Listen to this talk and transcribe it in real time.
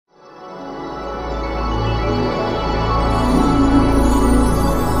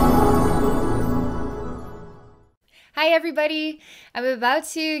everybody. I'm about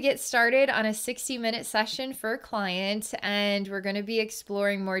to get started on a 60-minute session for a client, and we're going to be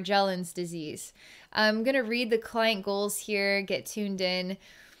exploring Morgellons disease. I'm going to read the client goals here, get tuned in.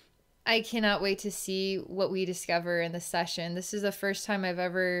 I cannot wait to see what we discover in the session. This is the first time I've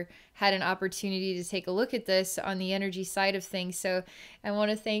ever had an opportunity to take a look at this on the energy side of things. So I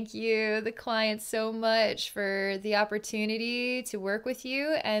want to thank you, the client, so much for the opportunity to work with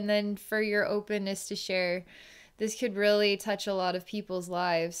you and then for your openness to share. This could really touch a lot of people's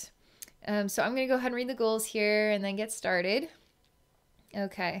lives. So I'm going to go ahead and read the goals here and then get started.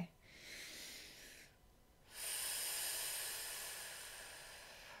 Okay.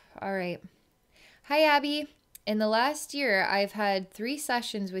 All right. Hi, Abby. In the last year, I've had 3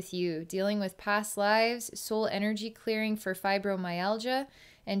 sessions with you dealing with past lives, soul energy clearing for fibromyalgia,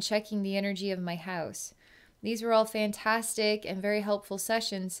 and checking the energy of my house. These were all fantastic and very helpful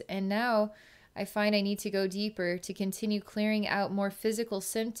sessions, and now I find I need to go deeper to continue clearing out more physical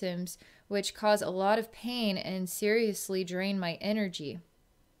symptoms which cause a lot of pain and seriously drain my energy.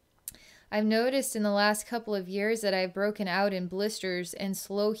 I've noticed in the last couple of years that I've broken out in blisters and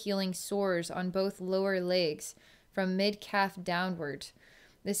slow healing sores on both lower legs from mid-calf downward.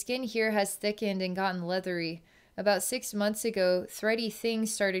 The skin here has thickened and gotten leathery. About 6 months ago, thready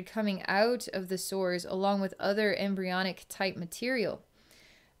things started coming out of the sores along with other embryonic type material.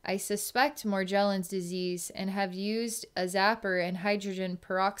 I suspect Morgellons disease and have used a zapper and hydrogen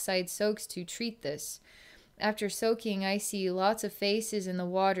peroxide soaks to treat this. After soaking, I see lots of faces in the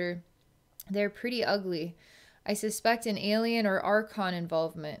water. They're pretty ugly. I suspect an alien or Archon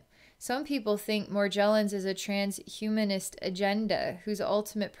involvement. Some people think Morgellons is a trans-humanist agenda whose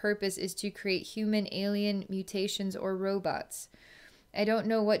ultimate purpose is to create human alien mutations or robots. I don't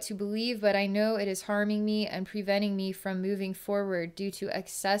know what to believe, but I know it is harming me and preventing me from moving forward due to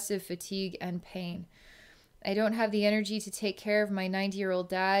excessive fatigue and pain. I don't have the energy to take care of my 90-year-old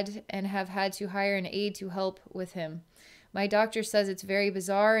dad and have had to hire an aide to help with him. My doctor says it's very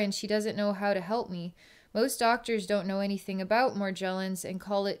bizarre and she doesn't know how to help me. Most doctors don't know anything about Morgellons and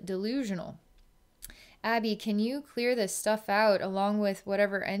call it delusional. Abby, can you clear this stuff out along with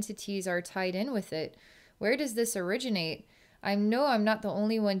whatever entities are tied in with it? Where does this originate? I know I'm not the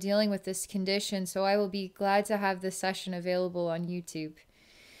only one dealing with this condition, so I will be glad to have this session available on YouTube.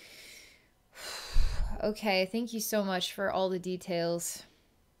 Okay, thank you so much for all the details.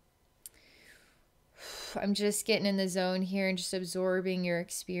 I'm just getting in the zone here and just absorbing your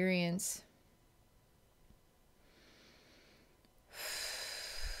experience.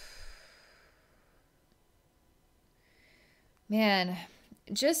 Man,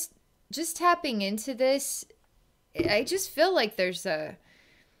 just tapping into this, I just feel like there's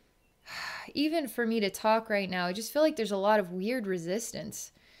even for me to talk right now, I just feel like there's a lot of weird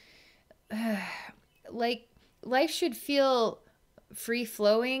resistance. Like life should feel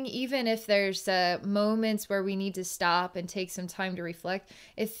free-flowing, even if there's moments where we need to stop and take some time to reflect.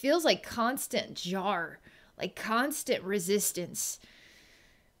 It feels like constant jar, like constant resistance.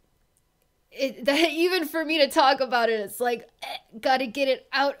 That even for me to talk about it, it's like, gotta get it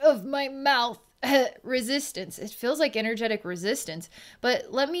out of my mouth. Resistance. It feels like energetic resistance.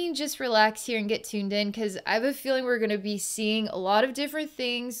 But let me just relax here and get tuned in, because I have a feeling we're going to be seeing a lot of different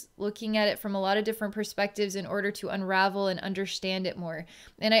things, looking at it from a lot of different perspectives in order to unravel and understand it more.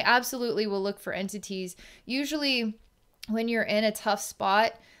 And I absolutely will look for entities. Usually when you're in a tough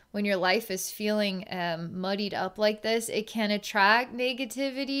spot, when your life is feeling muddied up like this, it can attract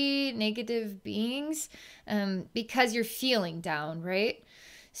negativity, negative beings, because you're feeling down, right?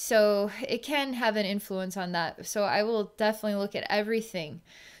 So it can have an influence on that. So I will definitely look at everything.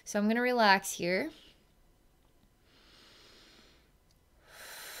 So I'm going to relax here.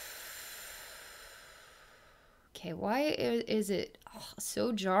 Okay, why is it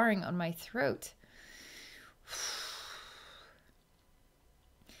so jarring on my throat?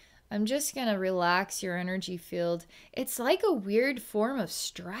 I'm just going to relax your energy field. It's like a weird form of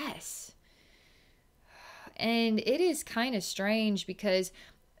stress. And it is kind of strange because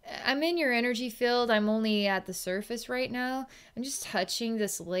I'm in your energy field. I'm only at the surface right now. I'm just touching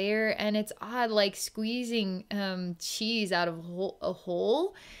this layer and it's odd, like squeezing cheese out of a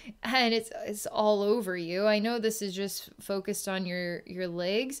hole, and it's all over you. I know this is just focused on your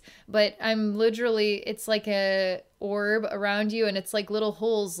legs, but I'm literally, it's like a orb around you and it's like little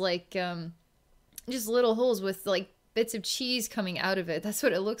holes, like just little holes with like bits of cheese coming out of it. That's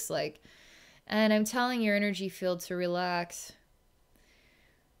what it looks like. And I'm telling your energy field to relax.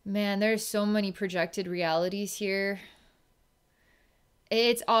 Man, there's so many projected realities here.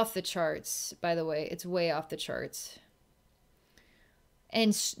 It's off the charts, by the way. It's way off the charts.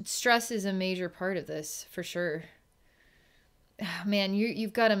 And stress is a major part of this, for sure. man,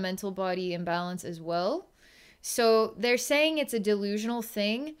 you've got a mental body imbalance as well. So they're saying it's a delusional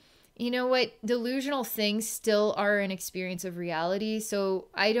thing. You know what? Delusional things still are an experience of reality. So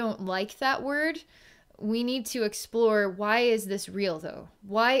I don't like that word. We need to explore, why is this real though?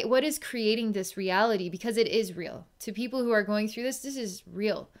 What is creating this reality? Because it is real. To people who are going through this is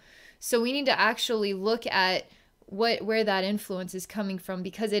real. So we need to actually look at where that influence is coming from,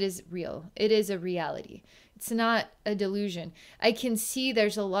 because it is real. It is a reality. It's not a delusion. I can see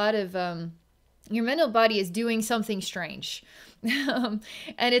there's a lot of your mental body is doing something strange. And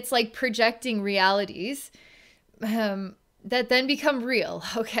it's like projecting realities that then become real,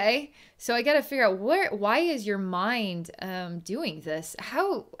 okay? So I got to figure out why is your mind doing this?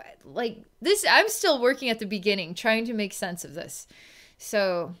 How, like this, I'm still working at the beginning, trying to make sense of this.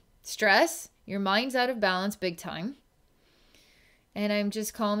 So stress, your mind's out of balance big time. And I'm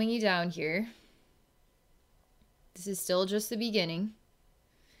just calming you down here. This is still just the beginning.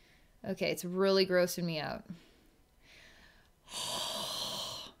 Okay, it's really grossing me out.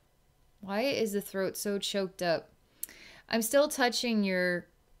 Why is the throat so choked up? I'm still touching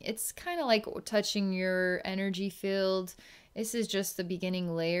it's kind of like touching your energy field. This is just the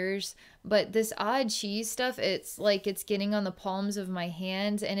beginning layers. But this odd cheese stuff, it's like it's getting on the palms of my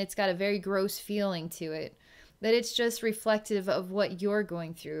hands, and it's got a very gross feeling to it. That it's just reflective of what you're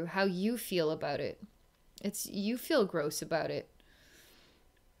going through, how you feel about it. You feel gross about it.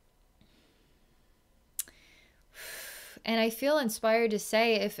 And I feel inspired to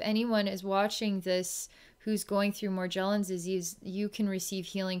say, if anyone is watching this who's going through Morgellons disease, you can receive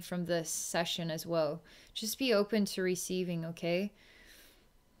healing from this session as well. Just be open to receiving, okay?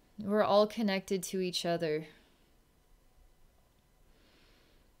 We're all connected to each other.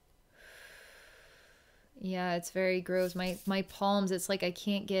 Yeah, it's very gross. My palms, it's like I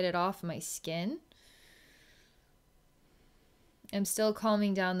can't get it off my skin. I'm still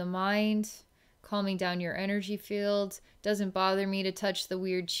calming down the mind, calming down your energy field. Doesn't bother me to touch the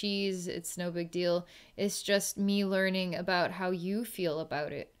weird cheese. It's no big deal. It's just me learning about how you feel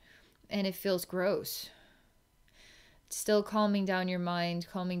about it. And it feels gross. Still calming down your mind,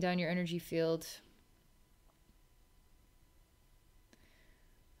 calming down your energy field.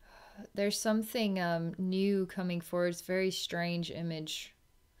 There's something new coming forward. It's a very strange image.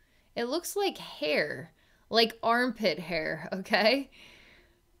 It looks like hair. Like armpit hair, okay?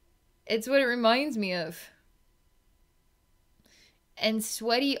 It's what it reminds me of. And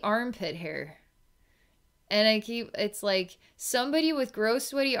sweaty armpit hair. And it's like somebody with gross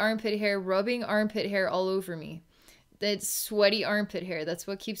sweaty armpit hair rubbing armpit hair all over me. That's sweaty armpit hair. That's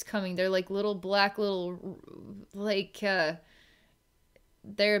what keeps coming. They're like little black they're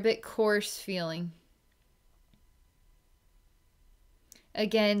a bit coarse feeling.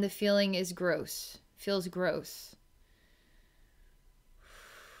 Again, the feeling is gross. Feels gross.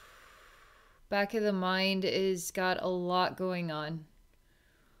 Back of the mind is got a lot going on.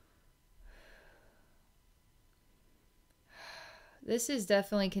 This is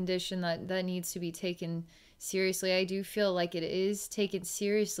definitely a condition that needs to be taken seriously. I do feel like it is taken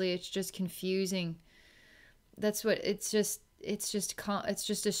seriously. It's just confusing. That's what it's just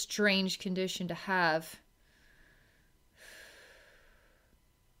a strange condition to have.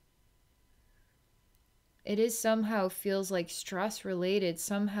 It is somehow feels like stress related,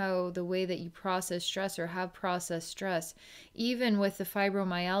 somehow the way that you process stress or have processed stress. Even with the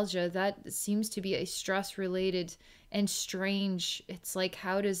fibromyalgia, that seems to be a stress related and strange. It's like,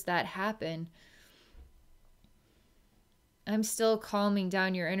 how does that happen? I'm still calming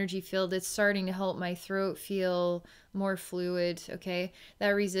down your energy field. It's starting to help my throat feel more fluid, okay? That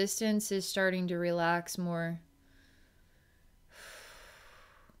resistance is starting to relax more.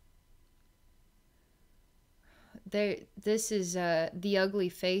 This is the ugly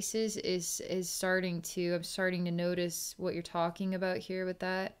faces is starting to, I'm starting to notice what you're talking about here with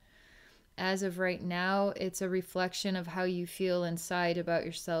that. As of right now, it's a reflection of how you feel inside about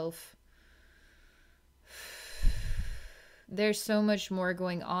yourself. There's so much more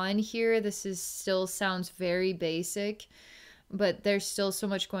going on here. This is still sounds very basic, but there's still so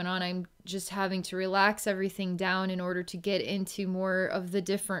much going on. I'm just having to relax everything down in order to get into more of the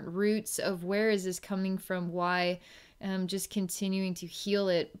different roots of where is this coming from, why. I'm just continuing to heal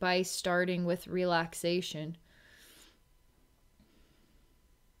it by starting with relaxation.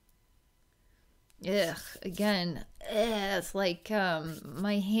 Ugh, again, it's like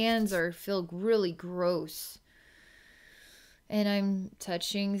my hands feel really gross. And I'm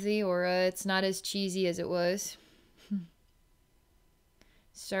touching the aura. It's not as cheesy as it was.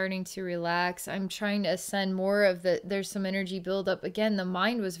 Starting to relax. I'm trying to ascend more of there's some energy buildup. Again, the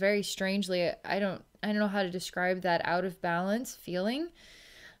mind was very strangely, I don't know how to describe that out of balance feeling.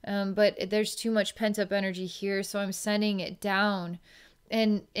 But there's too much pent up energy here, so I'm sending it down.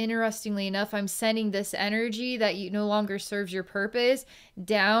 And interestingly enough, I'm sending this energy that you no longer serves your purpose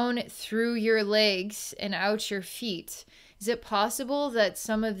down through your legs and out your feet. Is it possible that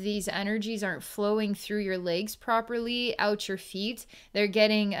some of these energies aren't flowing through your legs properly, out your feet? They're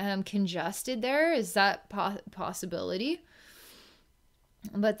getting congested there. Is that possibility?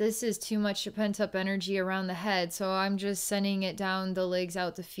 But this is too much pent up energy around the head, so I'm just sending it down the legs,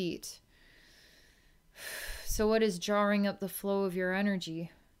 out the feet. So what is jarring up the flow of your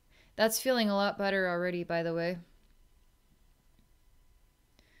energy? That's feeling a lot better already, by the way.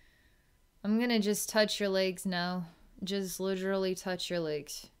 I'm going to just touch your legs now. Just literally touch your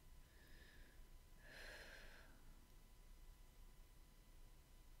legs.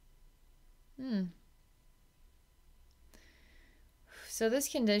 So this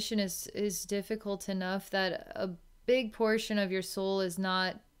condition is difficult enough that a big portion of your soul is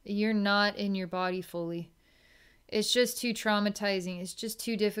not, you're not in your body fully. It's just too traumatizing. It's just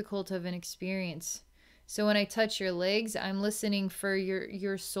too difficult of an experience. So when I touch your legs, I'm listening for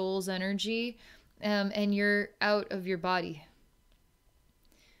your soul's energy, and you're out of your body.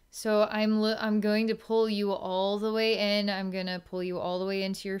 So I'm going to pull you all the way in. I'm going to pull you all the way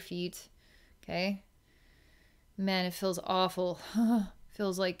into your feet. Okay? Man, it feels awful.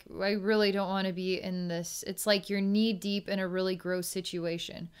 Feels like I really don't want to be in this. It's like you're knee deep in a really gross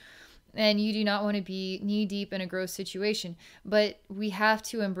situation. And you do not want to be knee deep in a gross situation. But we have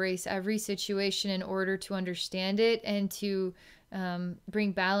to embrace every situation in order to understand it and to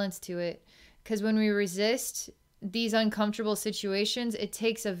bring balance to it. Because when we resist these uncomfortable situations, it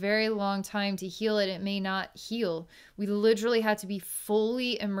takes a very long time to heal it. It may not heal. We literally have to be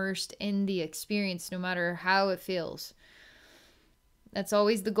fully immersed in the experience, no matter how it feels. That's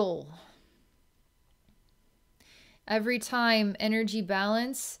always the goal. Every time, energy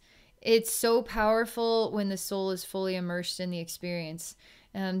balance, it's so powerful when the soul is fully immersed in the experience.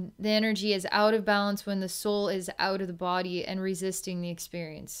 The energy is out of balance when the soul is out of the body and resisting the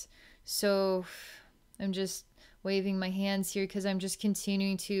experience. So I'm just waving my hands here because I'm just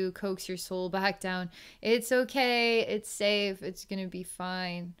continuing to coax your soul back down. It's okay. It's safe. It's going to be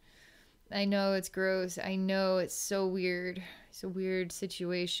fine. I know it's gross. I know it's so weird. It's a weird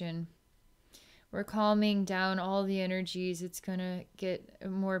situation. We're calming down all the energies. It's going to get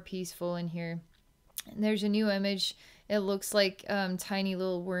more peaceful in here. And there's a new image. It looks like tiny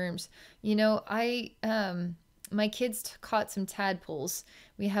little worms. You know, my kids caught some tadpoles.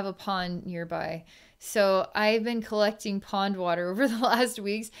 We have a pond nearby. So I've been collecting pond water over the last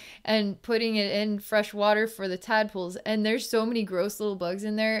weeks and putting it in fresh water for the tadpoles. And there's so many gross little bugs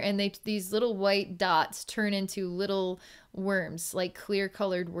in there. And these little white dots turn into little worms, like clear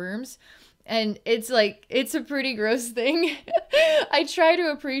colored worms. And it's like, it's a pretty gross thing. I try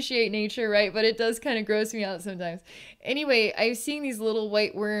to appreciate nature, right? But it does kind of gross me out sometimes. Anyway, I've seen these little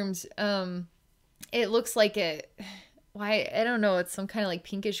white worms. It looks like I don't know, it's some kind of like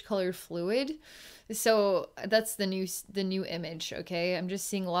pinkish colored fluid. So that's the new image, okay? I'm just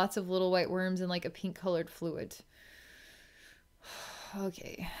seeing lots of little white worms in like a pink colored fluid.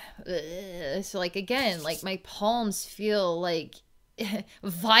 Okay. So like again, like my palms feel like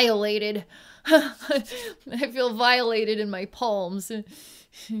violated. I feel violated in my palms.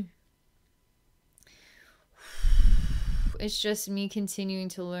 It's just me continuing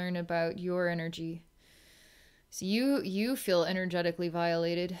to learn about your energy. So you feel energetically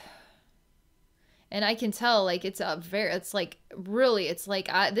violated. And I can tell, like, it's like, really, it's like,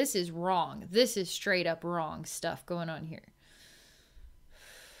 this is wrong. This is straight up wrong stuff going on here.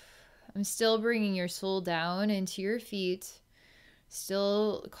 I'm still bringing your soul down into your feet.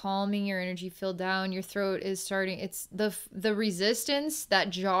 Still calming your energy field down. Your throat is starting, it's the resistance, that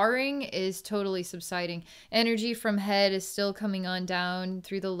jarring is totally subsiding. Energy from head is still coming on down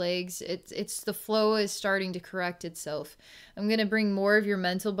through the legs. It's the flow is starting to correct itself. I'm going to bring more of your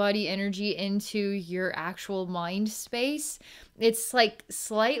mental body energy into your actual mind space. It's like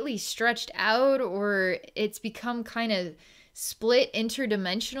slightly stretched out, or it's become kind of split,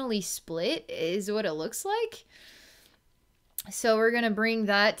 interdimensionally split is what it looks like. So we're going to bring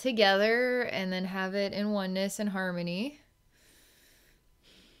that together and then have it in oneness and harmony.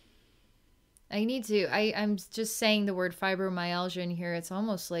 I'm just saying the word fibromyalgia in here. It's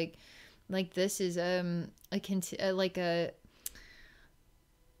almost like this is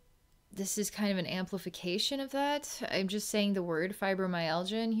this is kind of an amplification of that. I'm just saying the word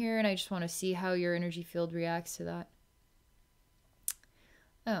fibromyalgia in here, and I just want to see how your energy field reacts to that.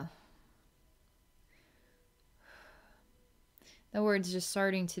 Oh. The word's just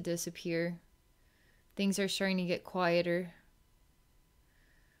starting to disappear. Things are starting to get quieter.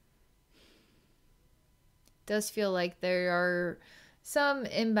 Does feel like there are some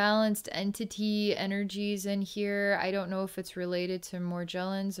imbalanced entity energies in here. I don't know if it's related to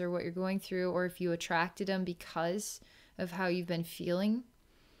Morgellons or what you're going through, or if you attracted them because of how you've been feeling.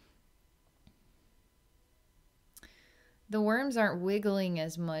 The worms aren't wiggling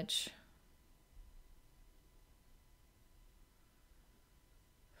as much.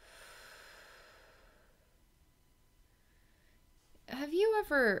 Have you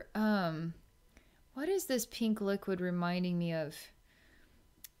ever, what is this pink liquid reminding me of?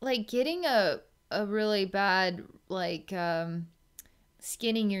 Like getting a really bad, like,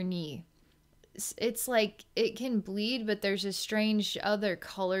 skinning your knee. It's like it can bleed, but there's a strange other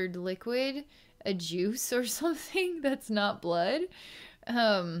colored liquid, a juice or something that's not blood.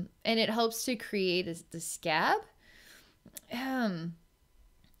 And it helps to create the scab.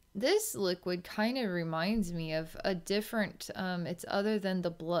 This liquid kind of reminds me of a different, it's other than the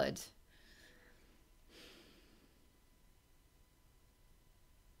blood.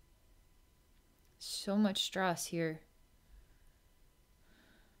 So much stress here.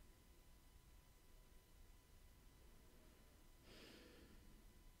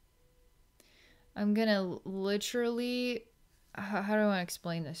 I'm gonna literally, how do I want to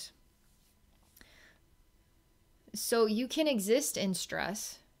explain this? So you can exist in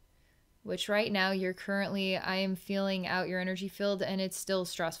stress, which right now you're currently, I am feeling out your energy field and it's still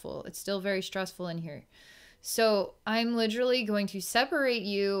stressful. It's still very stressful in here. So I'm literally going to separate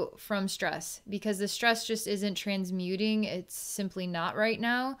you from stress because the stress just isn't transmuting. It's simply not right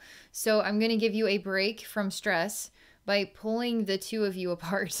now. So I'm going to give you a break from stress by pulling the two of you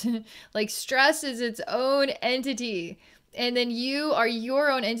apart. Like stress is its own entity. And then you are your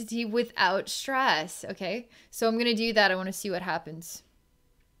own entity without stress. Okay. So I'm going to do that. I want to see what happens.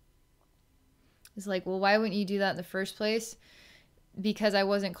 It's like, well, why wouldn't you do that in the first place? Because I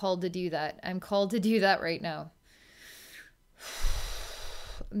wasn't called to do that. I'm called to do that right now.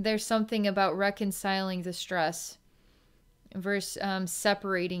 There's something about reconciling the stress versus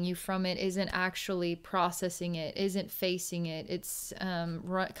separating you from it, isn't actually processing it, isn't facing it. It's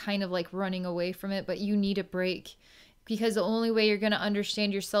kind of like running away from it, but you need a break because the only way you're going to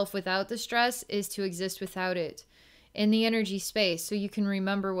understand yourself without the stress is to exist without it in the energy space, so you can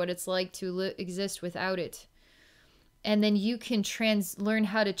remember what it's like to exist without it. And then you can learn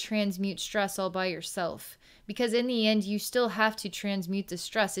how to transmute stress all by yourself. Because in the end, you still have to transmute the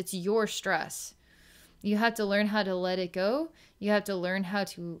stress. It's your stress. You have to learn how to let it go. You have to learn how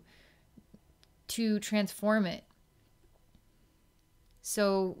to transform it.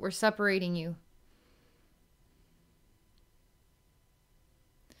 So we're separating you.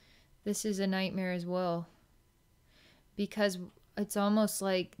 This is a nightmare as well. Because it's almost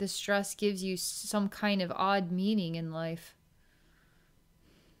like the stress gives you some kind of odd meaning in life.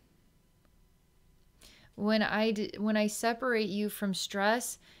 When I separate you from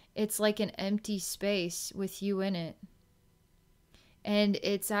stress, it's like an empty space with you in it. And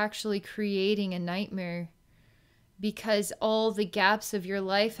it's actually creating a nightmare because all the gaps of your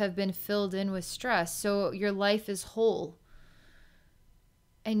life have been filled in with stress. So your life is whole.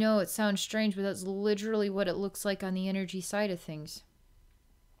 I know it sounds strange, but that's literally what it looks like on the energy side of things.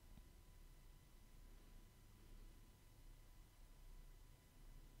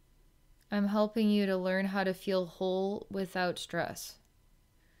 I'm helping you to learn how to feel whole without stress.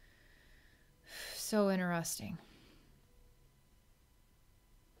 So interesting.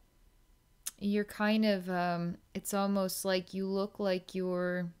 You're kind of, it's almost like you look like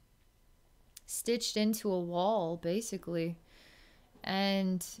you're stitched into a wall, basically.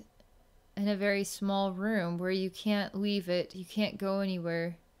 And in a very small room where you can't leave it, you can't go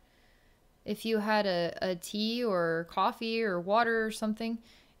anywhere. If you had a tea or coffee or water or something,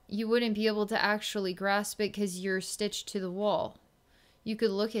 you wouldn't be able to actually grasp it because you're stitched to the wall. You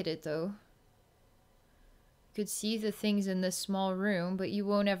could look at it though. You could see the things in this small room, but you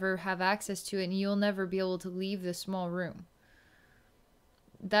won't ever have access to it and you'll never be able to leave the small room.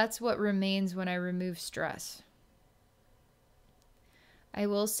 That's what remains when I remove stress. I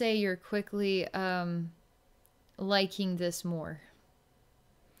will say you're quickly liking this more.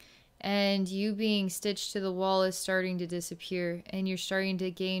 And you being stitched to the wall is starting to disappear. And you're starting to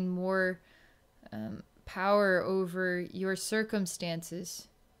gain more power over your circumstances.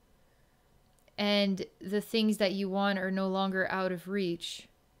 And the things that you want are no longer out of reach.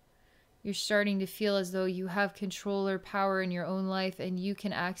 You're starting to feel as though you have control or power in your own life and you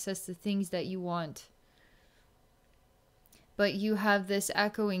can access the things that you want. But you have this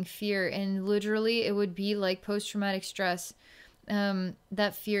echoing fear, and literally it would be like post-traumatic stress.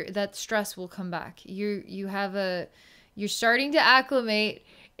 that fear, that stress will come back. You're starting to acclimate.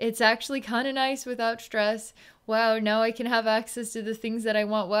 It's actually kind of nice without stress. Wow, now I can have access to the things that I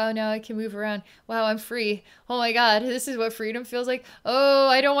want. Wow, now I can move around. Wow, I'm free. Oh my God, this is what freedom feels like. Oh,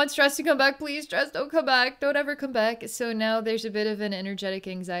 I don't want stress to come back. Please, stress, don't come back. Don't ever come back. So now there's a bit of an energetic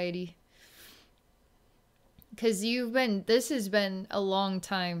anxiety. Because this has been a long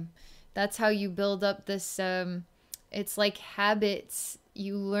time. That's how you build up this, it's like habits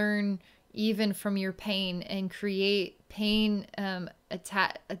you learn even from your pain and create pain,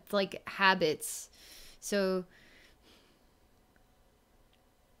 like habits. So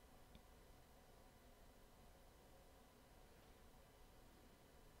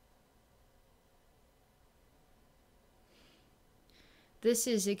this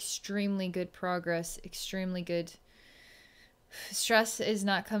is extremely good progress, extremely good. Stress is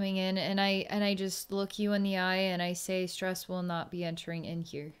not coming in, and I just look you in the eye and I say stress will not be entering in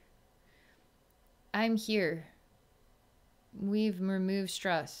here. I'm here. We've removed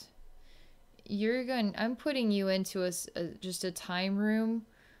stress. I'm putting you into just a time room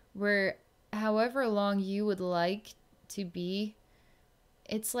where however long you would like to be,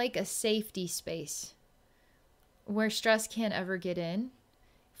 it's like a safety space where stress can't ever get in,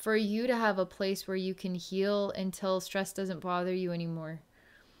 for you to have a place where you can heal until stress doesn't bother you anymore.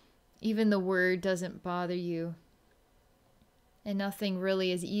 Even the word doesn't bother you, and nothing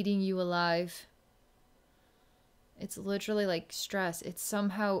really is eating you alive. It's literally like stress. It's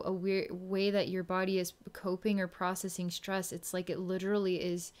somehow a weird way that your body is coping or processing stress. It's like it literally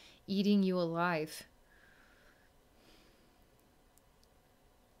is eating you alive.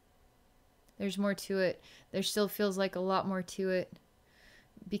 There's more to it. There still feels like a lot more to it,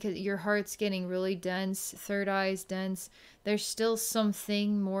 because your heart's getting really dense, third eye's dense. There's still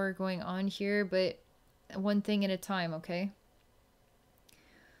something more going on here, but one thing at a time, okay?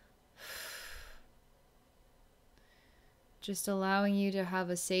 Just allowing you to have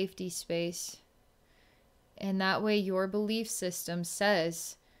a safety space. And that way your belief system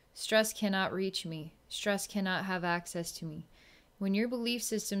says, stress cannot reach me. Stress cannot have access to me. When your belief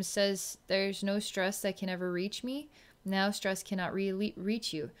system says there's no stress that can ever reach me, now stress cannot really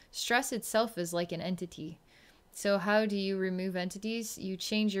reach you. Stress itself is like an entity. So how do you remove entities? You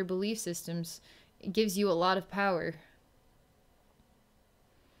change your belief systems. It gives you a lot of power.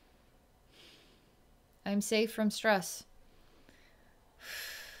 I'm safe from stress.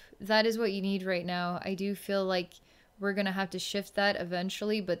 That is what you need right now. I do feel like we're going to have to shift that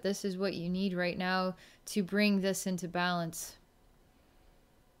eventually, but this is what you need right now to bring this into balance.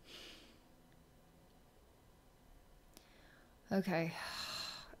 Okay.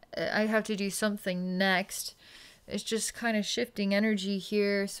 I have to do something next. It's just kind of shifting energy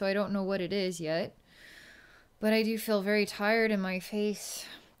here, so I don't know what it is yet. But I do feel very tired in my face,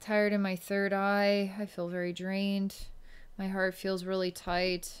 tired in my third eye. I feel very drained. My heart feels really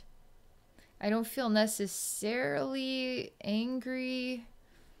tight. I don't feel necessarily angry.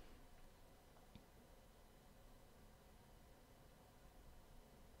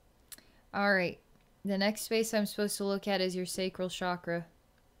 All right. The next space I'm supposed to look at is your sacral chakra.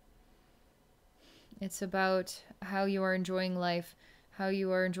 It's about how you are enjoying life, how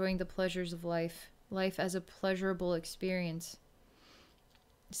you are enjoying the pleasures of life, life as a pleasurable experience.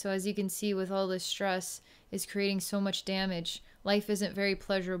 So as you can see, with all this stress, is creating so much damage. Life isn't very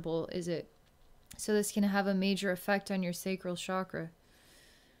pleasurable, is it? So this can have a major effect on your sacral chakra.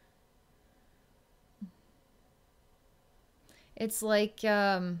 It's like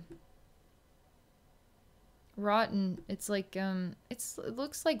rotten. It's like it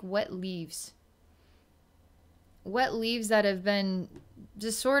looks like wet leaves. Wet leaves that have been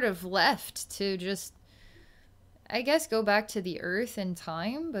just sort of left to just, I guess, go back to the earth in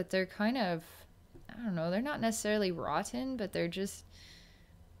time, but they're kind of, I don't know, they're not necessarily rotten, but they're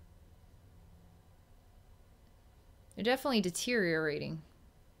definitely deteriorating.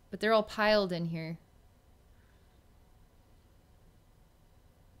 But they're all piled in here.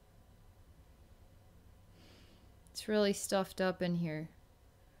 It's really stuffed up in here.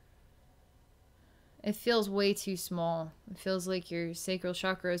 It feels way too small. It feels like your sacral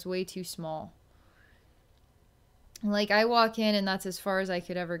chakra is way too small. Like, I walk in and that's as far as I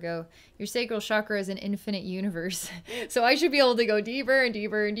could ever go. Your sacral chakra is an infinite universe. So I should be able to go deeper and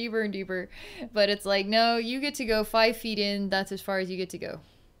deeper and deeper and deeper. But it's like, no, you get to go 5 feet in. That's as far as you get to go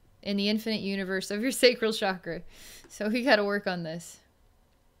in the infinite universe of your sacral chakra. So we got to work on this.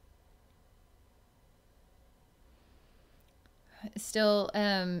 Still,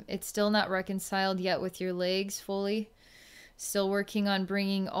 it's still not reconciled yet with your legs fully. Still working on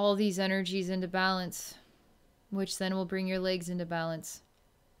bringing all these energies into balance. which then will bring your legs into balance.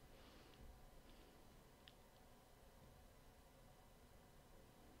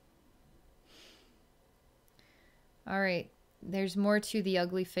 All right, there's more to the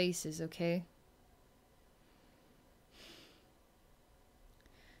ugly faces, okay?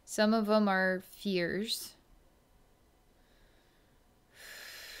 Some of them are fears.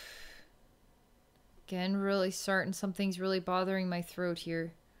 Again, really starting, something's really bothering my throat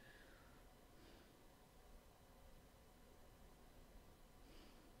here.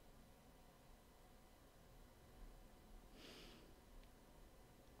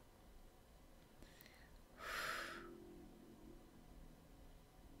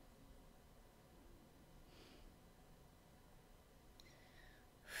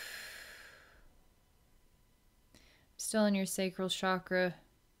 Still in your sacral chakra.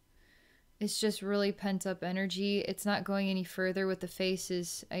 It's just really pent up energy. It's not going any further with the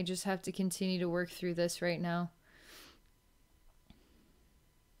faces. I just have to continue to work through this right now.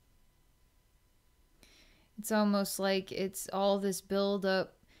 It's almost like it's all this build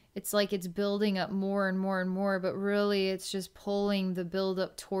up. It's like it's building up more and more and more, but really it's just pulling the build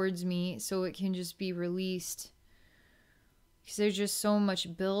up towards me so it can just be released. Because there's just so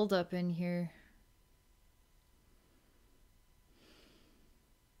much build up in here.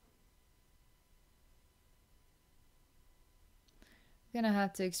 You're gonna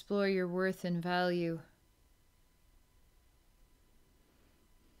have to explore your worth and value.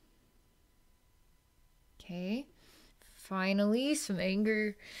 Okay. Finally, some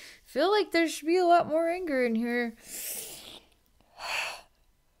anger. Feel like there should be a lot more anger in here.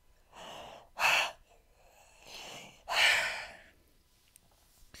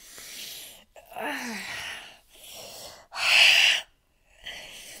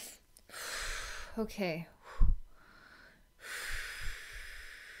 Okay.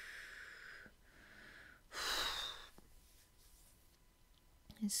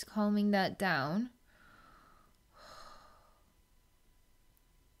 Just calming that down.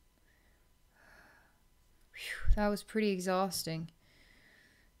 Whew, that was pretty exhausting.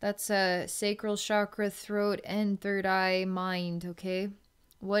 That's a sacral chakra, throat, and third eye, mind, okay?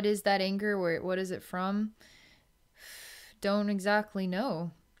 What is that anger? What is it from? Don't exactly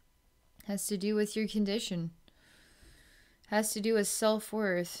know. Has to do with your condition. Has to do with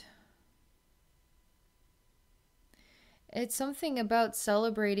self-worth. It's something about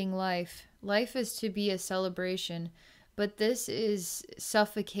celebrating life. Life is to be a celebration, but this is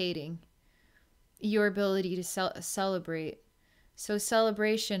suffocating your ability to celebrate. So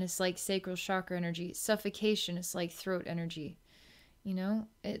celebration is like sacral chakra energy. Suffocation is like throat energy. You know,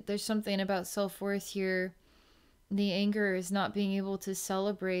 there's something about self-worth here. The anger is not being able to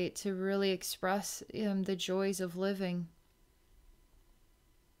celebrate, to really express the joys of living.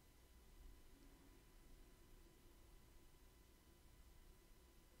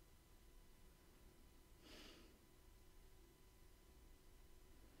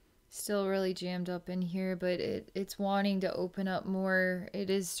 Still really jammed up in here, but it's wanting to open up more.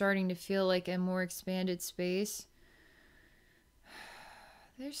 It is starting to feel like a more expanded space.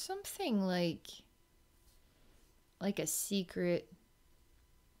 There's something like a secret.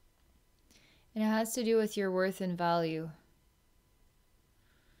 And it has to do with your worth and value.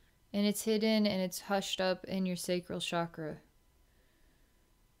 And it's hidden and it's hushed up in your sacral chakra.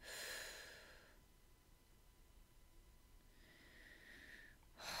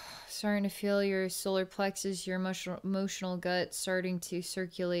 Starting to feel your solar plexus, your emotional gut starting to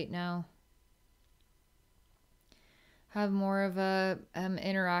circulate now. Have more of a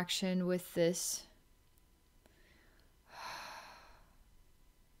interaction with this.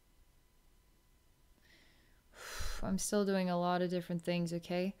 I'm still doing a lot of different things,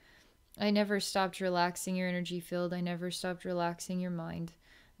 okay? I never stopped relaxing your energy field. I never stopped relaxing your mind.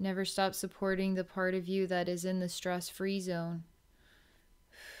 Never stopped supporting the part of you that is in the stress-free zone.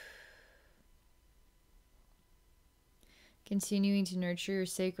 Continuing to nurture your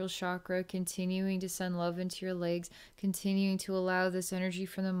sacral chakra, continuing to send love into your legs, continuing to allow this energy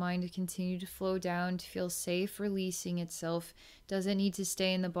from the mind to continue to flow down, to feel safe, releasing itself. Doesn't need to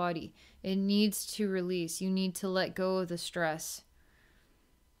stay in the body. It needs to release. You need to let go of the stress.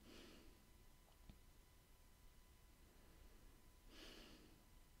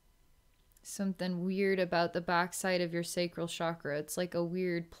 Something weird about the backside of your sacral chakra. It's like a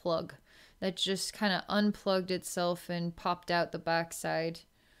weird plug that just kind of unplugged itself and popped out the backside.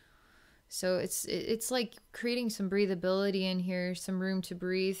 So it's like creating some breathability in here, some room to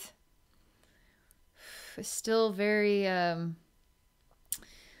breathe. It's still very,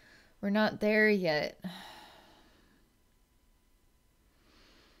 we're not there yet.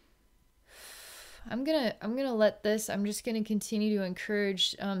 I'm gonna let this. I'm just gonna continue to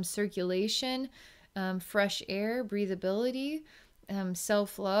encourage circulation, fresh air, breathability,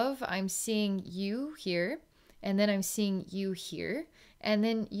 self-love. I'm seeing you here, and then I'm seeing you here, and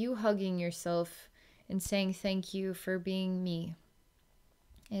then you hugging yourself and saying thank you for being me.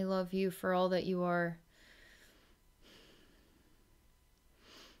 I love you for all that you are.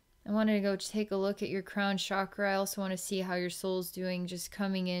 I wanted to go take a look at your crown chakra. I also want to see how your soul's doing just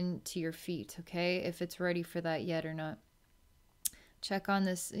coming into your feet, okay? If it's ready for that yet or not. Check on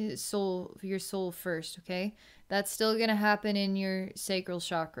this soul, your soul first, okay? That's still going to happen in your sacral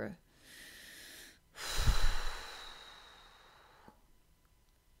chakra.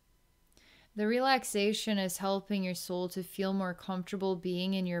 The relaxation is helping your soul to feel more comfortable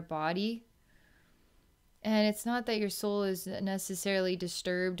being in your body. And it's not that your soul is necessarily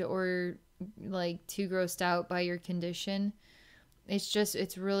disturbed or like too grossed out by your condition. It's just,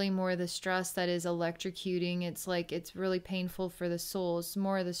 it's really more the stress that is electrocuting. It's like, it's really painful for the soul. It's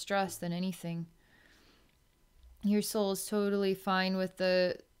more the stress than anything. Your soul is totally fine with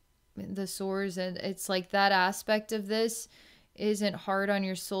the sores. And it's like that aspect of this isn't hard on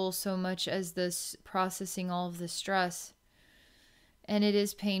your soul so much as this processing all of the stress. And it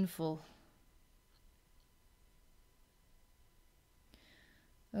is painful.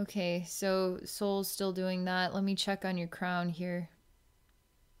 Okay, so soul's still doing that. Let me check on your crown here.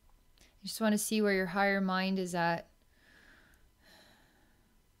 I just want to see where your higher mind is at.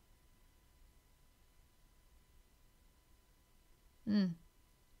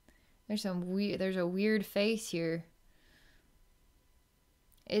 There's a weird face here.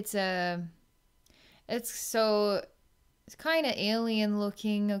 It's kind of alien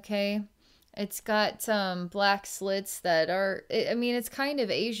looking, okay? It's got black slits that are, I mean, it's kind of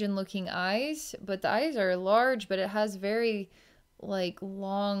Asian looking eyes, but the eyes are large, but it has very like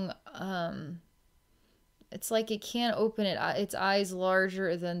long, it's like it can't open its eyes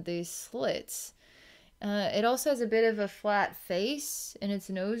larger than these slits. It also has a bit of a flat face, and its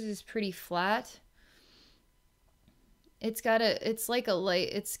nose is pretty flat. It's got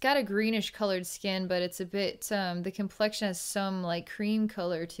a greenish colored skin, but it's a bit, the complexion has some like cream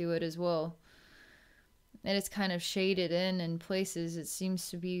color to it as well. And it's kind of shaded in places. It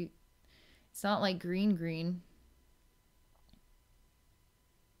seems to be, it's not like green.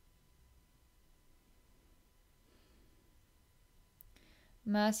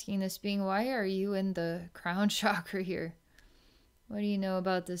 I'm asking this being, why are you in the crown chakra here? What do you know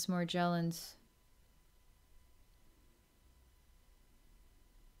about this Morgellons?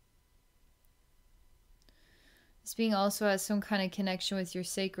 This being also has some kind of connection with your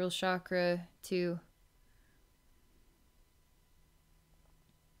sacral chakra too.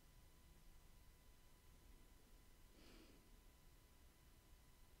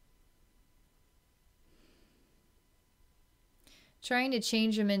 Trying to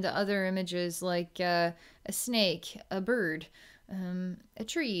change him into other images like a snake, a bird, a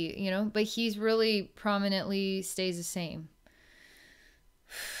tree, you know, but he's really prominently stays the same.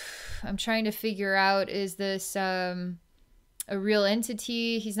 I'm trying to figure out, is this a real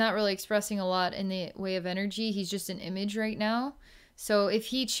entity? He's not really expressing a lot in the way of energy. He's just an image right now. So if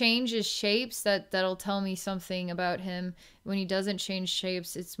he changes shapes, that'll tell me something about him. When he doesn't change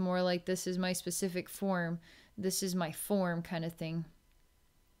shapes, it's more like, this is my specific form. This is my form kind of thing.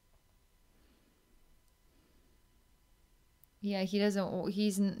 Yeah, he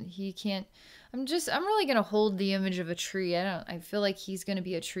can't. I'm really gonna hold the image of a tree. I feel like he's gonna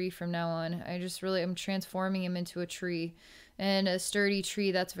be a tree from now on. I'm transforming him into a tree, and a sturdy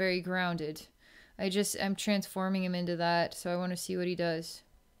tree that's very grounded. I'm transforming him into that, so I want to see what he does.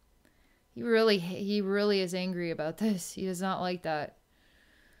 He really is angry about this. He does not like that.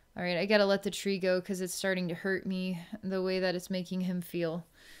 All right, I gotta let the tree go because it's starting to hurt me the way that it's making him feel.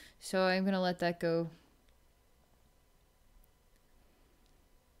 So I'm gonna let that go.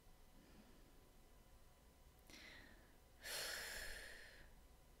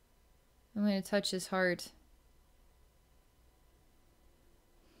 I'm gonna touch his heart.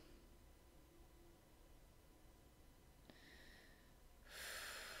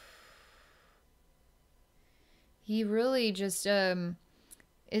 He really just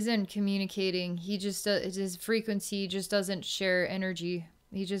isn't communicating. He just his frequency just doesn't share energy.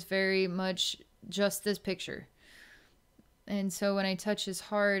 He just very much just this picture. And so when I touch his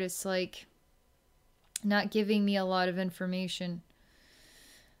heart, it's like not giving me a lot of information.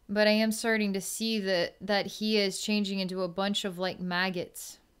 But I am starting to see that he is changing into a bunch of like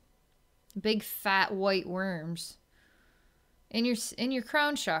maggots. Big fat white worms. In your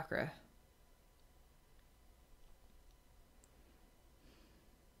crown chakra.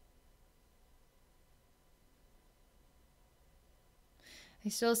 I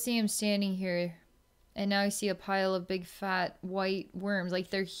still see him standing here. And now I see a pile of big fat white worms. Like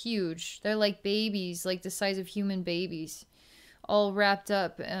they're huge. They're like babies, like the size of human babies. All wrapped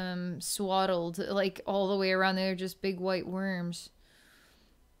up, swaddled, like all the way around. They're just big white worms.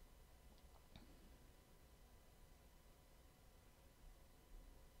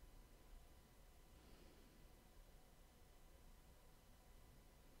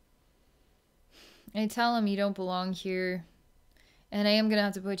 I tell him you don't belong here. And I am going to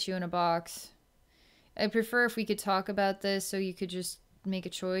have to put you in a box. I prefer if we could talk about this so you could just make a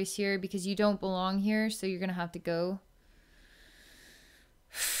choice here, because you don't belong here, so you're going to have to go.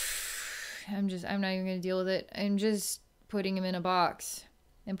 I'm not even going to deal with it. I'm just putting him in a box.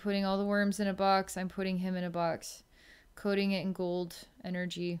 I'm putting all the worms in a box. I'm putting him in a box. Coating it in gold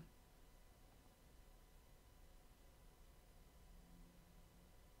energy.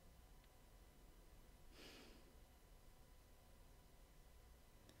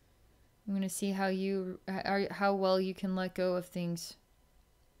 I'm going to see how well you can let go of things.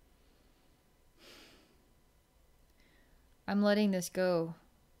 I'm letting this go.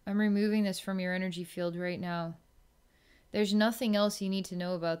 I'm removing this from your energy field right now. There's nothing else you need to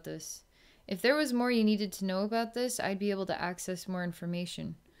know about this. If there was more you needed to know about this, I'd be able to access more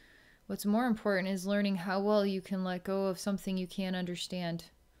information. What's more important is learning how well you can let go of something you can't understand.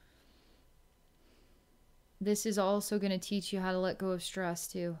 This is also going to teach you how to let go of stress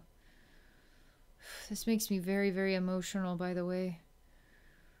too. This makes me very, very emotional, by the way.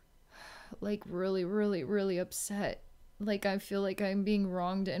 Like really, really, really upset. Like I feel like I'm being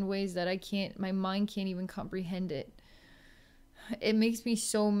wronged in ways that my mind can't even comprehend it. It makes me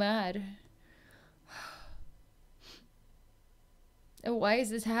so mad. And why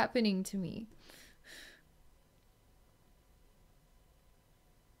is this happening to me?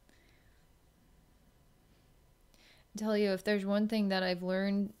 I tell you, if there's one thing that I've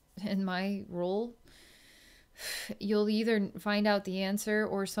learned in my role, you'll either find out the answer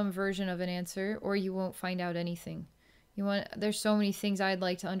or some version of an answer, or you won't find out anything. There's so many things I'd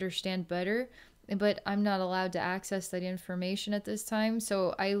like to understand better, but I'm not allowed to access that information at this time,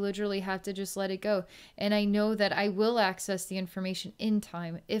 so I literally have to just let it go. And I know that I will access the information in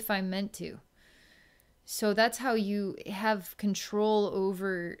time if I'm meant to. So that's how you have control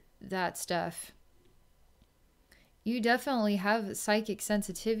over that stuff. You definitely have psychic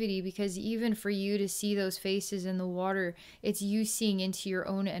sensitivity, because even for you to see those faces in the water, it's you seeing into your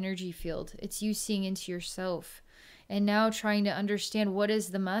own energy field. It's you seeing into yourself. And now trying to understand, what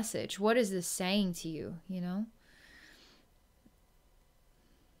is the message? What is this saying to you, you know?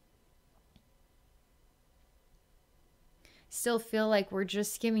 Still feel like we're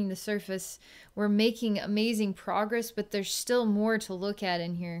just skimming the surface. We're making amazing progress, but there's still more to look at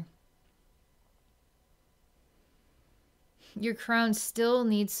in here. Your crown still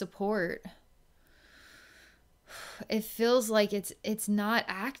needs support. It feels like it's not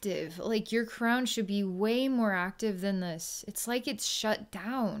active. Like your crown should be way more active than this. It's like it's shut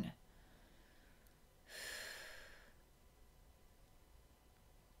down.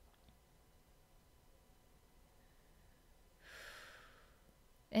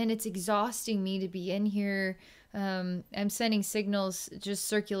 And it's exhausting me to be in here. I'm sending signals, just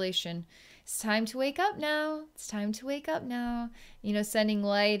circulation. It's time to wake up now. It's time to wake up now. You know, sending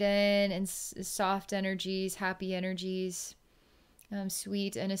light in and soft energies, happy energies,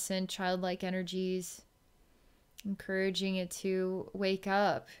 sweet, innocent, childlike energies. Encouraging it to wake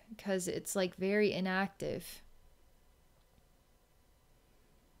up, because it's like very inactive.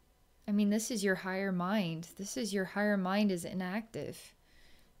 I mean, this is your higher mind. This is your higher mind is inactive.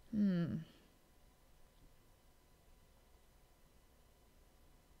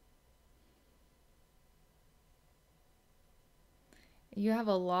 You have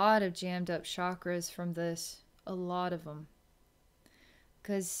a lot of jammed up chakras from this. A lot of them.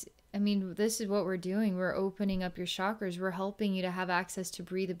 Because, I mean, this is what we're doing. We're opening up your chakras. We're helping you to have access to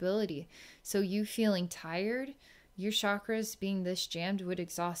breathability. So you feeling tired, your chakras being this jammed would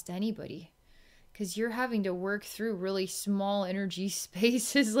exhaust anybody. Because you're having to work through really small energy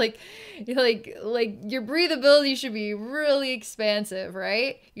spaces. Like your breathability should be really expansive,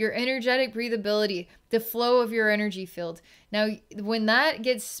 right? Your energetic breathability, the flow of your energy field. Now, when that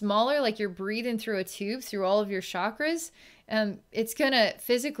gets smaller, like you're breathing through a tube through all of your chakras, it's going to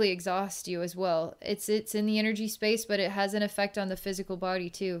physically exhaust you as well. It's in the energy space, but it has an effect on the physical body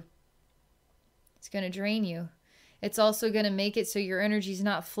too. It's going to drain you. It's also going to make it so your energy's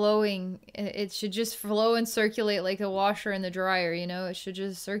not flowing. It should just flow and circulate like a washer and the dryer, you know? It should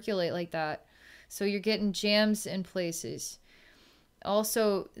just circulate like that. So you're getting jams in places.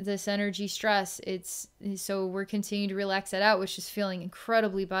 Also, this energy stress, so we're continuing to relax it out, which is feeling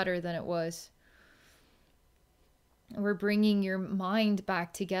incredibly better than it was. We're bringing your mind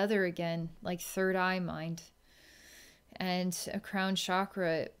back together again, like third eye mind, and a crown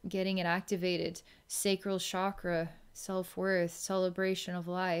chakra, getting it activated, sacral chakra, self-worth, celebration of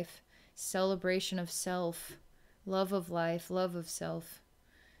life, celebration of self, love of life, love of self,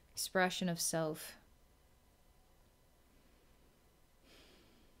 expression of self.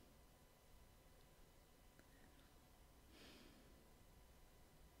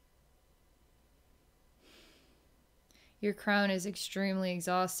 Your crown is extremely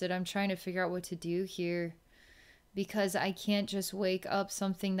exhausted. I'm trying to figure out what to do here, because I can't just wake up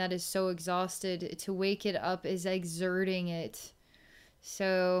something that is so exhausted. To wake it up is exerting it.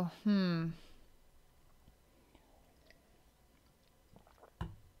 So,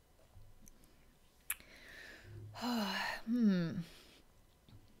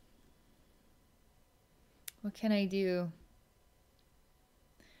 what can I do?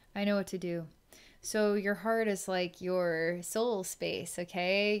 I know what to do. So your heart is like your soul space,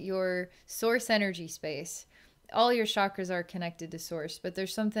 okay? Your source energy space. All your chakras are connected to source, but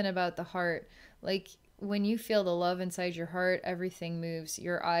there's something about the heart. Like when you feel the love inside your heart, everything moves.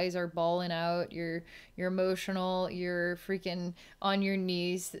 Your eyes are bawling out. You're emotional. You're freaking on your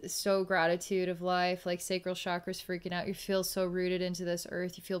knees. So gratitude of life. Like sacral chakras freaking out. You feel so rooted into this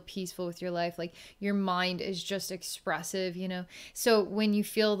earth. You feel peaceful with your life. Like your mind is just expressive, you know. So when you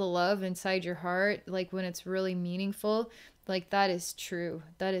feel the love inside your heart, like when it's really meaningful, like that is true.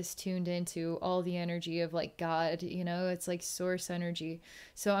 That is tuned into all the energy of like God, you know. It's like source energy.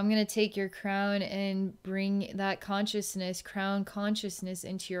 So I'm going to take your crown and bring that consciousness, crown consciousness,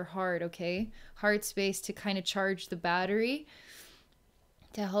 into your heart, okay? Heart space, to kind of charge the battery,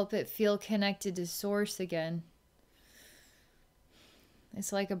 to help it feel connected to source again.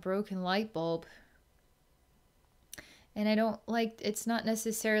 It's like a broken light bulb. And I don't like, it's not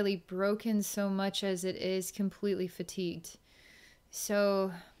necessarily broken so much as it is completely fatigued.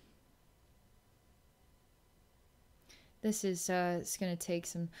 So this is, it's going to take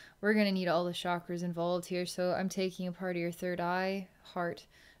some, we're going to need all the chakras involved here. So I'm taking a part of your third eye, heart,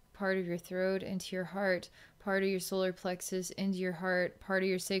 part of your throat into your heart, part of your solar plexus into your heart, part of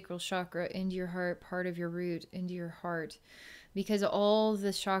your sacral chakra into your heart, part of your root into your heart. Because all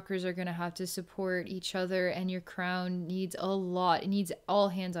the chakras are going to have to support each other, and your crown needs a lot. It needs all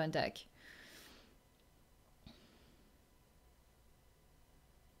hands on deck.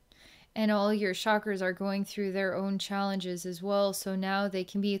 And all your chakras are going through their own challenges as well. So now they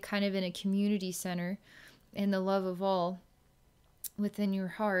can be kind of in a community center in the love of all within your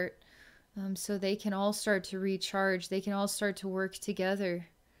heart. So they can all start to recharge. They can all start to work together.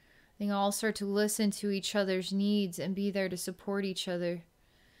 They can all start to listen to each other's needs and be there to support each other.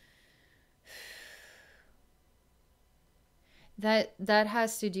 That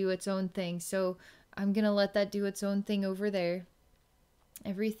has to do its own thing. So I'm going to let that do its own thing over there.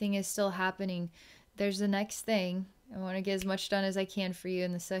 Everything is still happening. There's the next thing. I want to get as much done as I can for you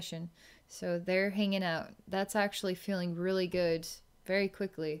in the session. So they're hanging out. That's actually feeling really good very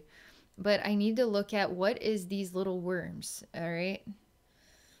quickly. But I need to look at what is these little worms, all right?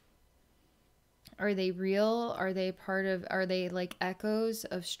 Are they real? Are they are they like echoes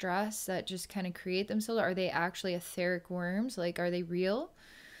of stress that just kind of create themselves? Are they actually etheric worms? Like, are they real?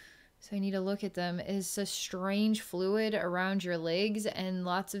 So I need to look at them. Is a strange fluid around your legs and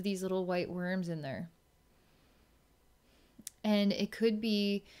lots of these little white worms in there. And it could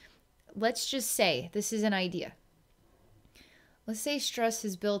be, let's just say, this is an idea. Let's say stress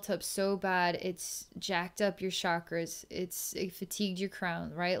has built up so bad, it's jacked up your chakras. It fatigued your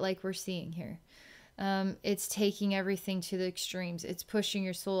crown, right? Like we're seeing here. It's taking everything to the extremes. It's pushing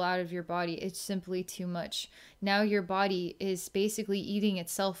your soul out of your body. It's simply too much. Now your body is basically eating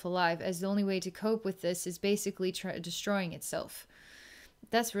itself alive, as the only way to cope with this is basically destroying itself.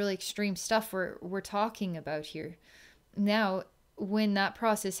 That's really extreme stuff we're talking about here. Now, when that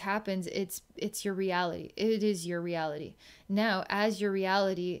process happens, it's your reality. It is your reality. Now, as your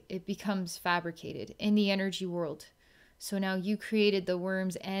reality, it becomes fabricated in the energy world. So now you created the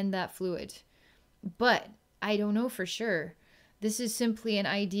worms and that fluid. But I don't know for sure. This is simply an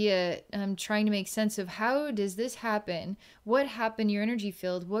idea. I'm trying to make sense of how does this happen? What happened in your energy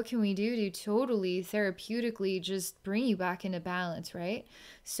field? What can we do to totally therapeutically just bring you back into balance, right?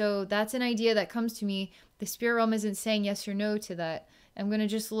 So that's an idea that comes to me. The spirit realm isn't saying yes or no to that. I'm going to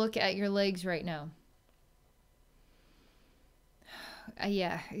just look at your legs right now.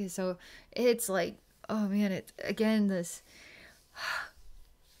 Yeah, so it's like, oh man, it's again this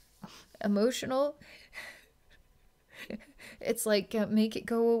emotional It's like, make it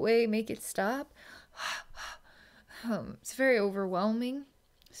go away, make it stop. It's very overwhelming.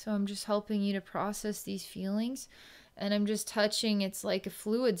 So I'm just helping you to process these feelings. And I'm just touching, it's like a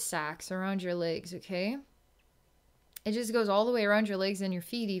fluid sacs around your legs, okay? It just goes all the way around your legs, and your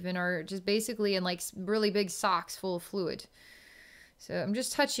feet even are just basically in like really big socks full of fluid. So I'm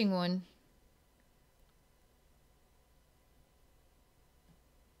just touching one.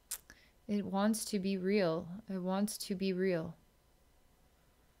 It wants to be real. It wants to be real.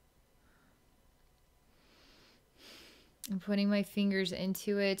 I'm putting my fingers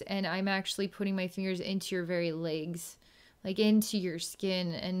into it, and I'm actually putting my fingers into your very legs, like into your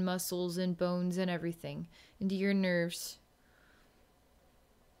skin and muscles and bones and everything, into your nerves.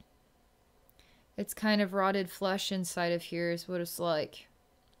 It's kind of rotted flesh inside of here is what it's like.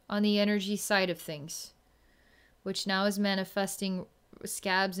 On the energy side of things, which now is manifesting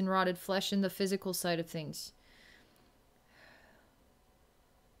scabs and rotted flesh in the physical side of things.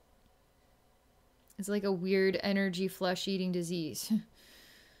 It's like a weird energy flesh-eating disease.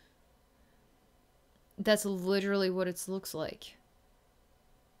 That's literally what it looks like.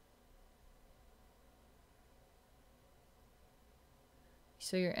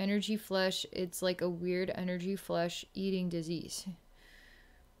 So your energy flesh, it's like a weird energy flesh-eating disease.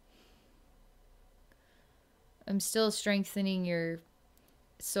 I'm still strengthening your...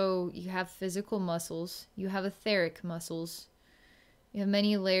 So you have physical muscles. You have etheric muscles. You have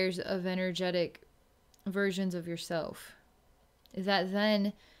many layers of energetic versions of yourself that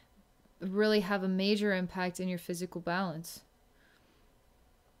then really have a major impact in your physical balance.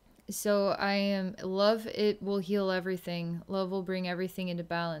 So love, it will heal everything. Love will bring everything into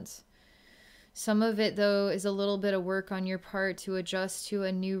balance. Some of it, though, is a little bit of work on your part to adjust to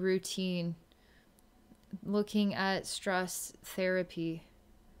a new routine. Looking at stress therapy,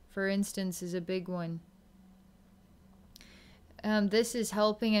 for instance, is a big one. This is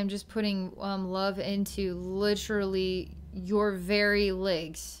helping. I'm just putting love into literally your very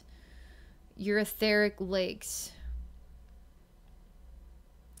legs, your etheric legs.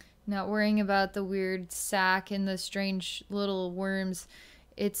 Not worrying about the weird sac and the strange little worms.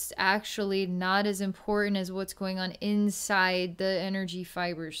 It's actually not as important as what's going on inside the energy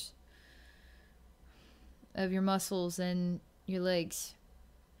fibers of your muscles and your legs.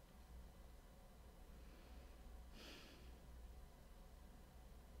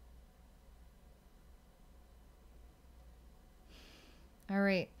 All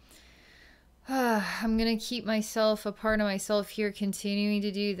right. I'm going to keep myself, a part of myself here, continuing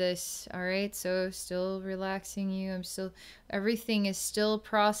to do this. All right. So still relaxing you. Everything is still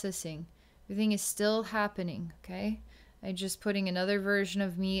processing. Everything is still happening. Okay. I'm just putting another version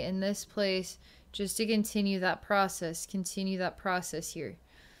of me in this place just to continue that process. Continue that process here.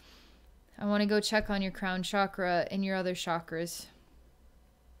 I want to go check on your crown chakra and your other chakras.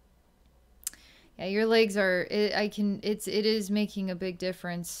 Yeah, your legs are, it is making a big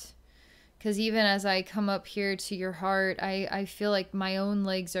difference. Because even as I come up here to your heart, I feel like my own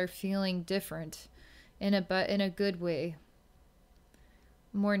legs are feeling different in a good way.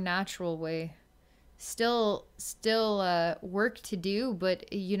 More natural way. Still work to do,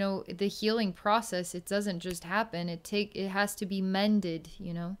 but you know, the healing process, it doesn't just happen. It has to be mended,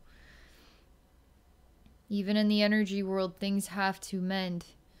 you know. Even in the energy world, things have to mend.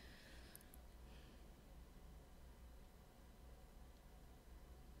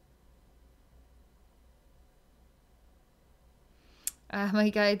 My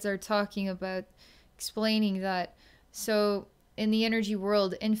guides are talking about explaining that. So in the energy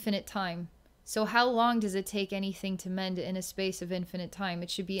world, infinite time. So how long does it take anything to mend in a space of infinite time? It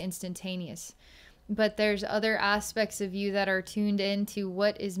should be instantaneous. But there's other aspects of you that are tuned into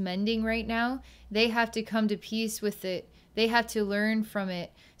what is mending right now. They have to come to peace with it. They have to learn from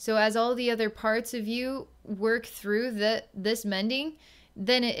it. So as all the other parts of you work through this mending,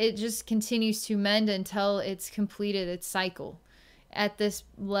 then it just continues to mend until it's completed its cycle at this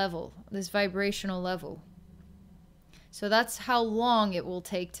level, this vibrational level. So that's how long it will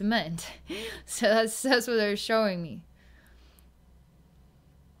take to mend. So that's what they're showing me.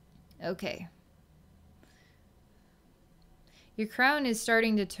 Okay. Your crown is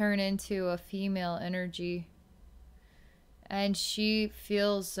starting to turn into a female energy. And she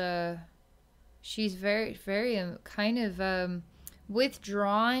feels, she's very, very kind of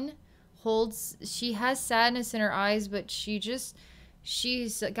withdrawn, she has sadness in her eyes, but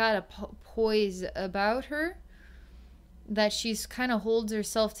she's got a poise about her that she's kind of holds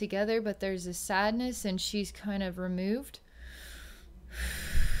herself together, but there's a sadness and she's kind of removed.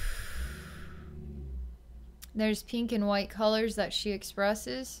 There's pink and white colors that she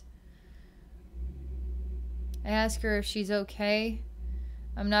expresses. I ask her if she's okay.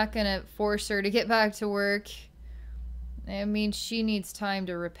 I'm not gonna force her to get back to work. I mean, she needs time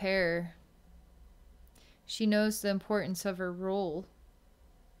to repair. She knows the importance of her role.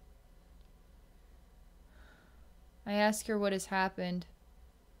 I ask her what has happened.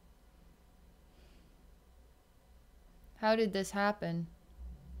 How did this happen?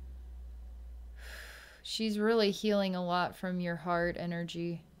 She's really healing a lot from your heart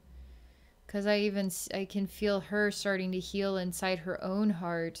energy. Because I can feel her starting to heal inside her own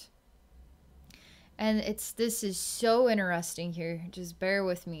heart. And this is so interesting here. Just bear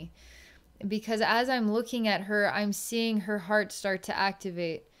with me. Because as I'm looking at her, I'm seeing her heart start to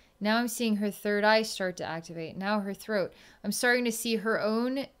activate. Now I'm seeing her third eye start to activate. Now her throat. I'm starting to see her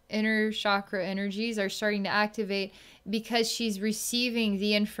own inner chakra energies are starting to activate because she's receiving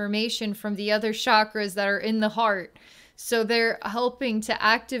the information from the other chakras that are in the heart. So they're helping to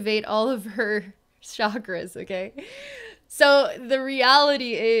activate all of her chakras, okay? So the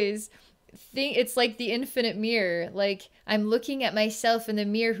reality is, it's like the infinite mirror. Like, I'm looking at myself in the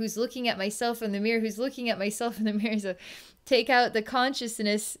mirror, who's looking at myself in the mirror, who's looking at myself in the mirror. So take out the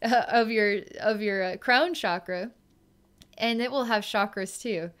consciousness of your crown chakra, and it will have chakras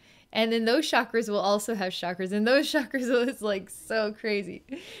too. And then those chakras will also have chakras, and those chakras is like so crazy.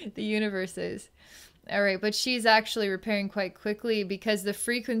 The universe is. All right, but she's actually repairing quite quickly because the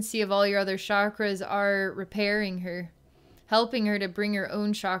frequency of all your other chakras are repairing her, helping her to bring her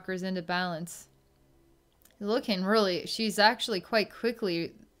own chakras into balance. Looking really, she's actually quite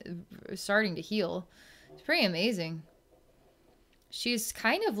quickly starting to heal. It's pretty amazing. She's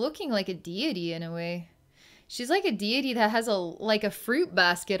kind of looking like a deity in a way. She's like a deity that has like a fruit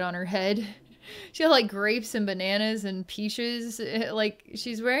basket on her head. She has like grapes and bananas and peaches. Like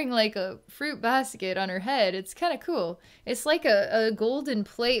she's wearing like a fruit basket on her head. It's kind of cool. It's like a golden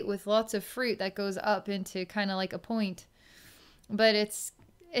plate with lots of fruit that goes up into kind of like a point. But it's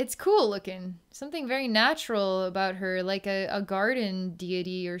cool looking. Something very natural about her, like a garden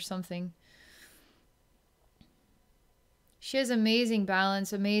deity or something. She has amazing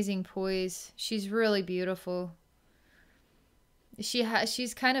balance, amazing poise. She's really beautiful.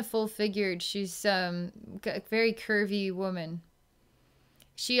 She's kind of full figured. She's a very curvy woman.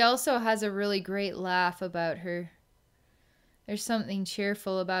 She also has a really great laugh about her. There's something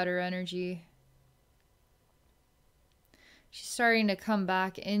cheerful about her energy. She's starting to come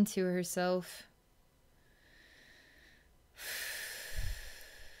back into herself.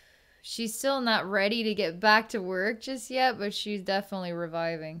 She's still not ready to get back to work just yet, but she's definitely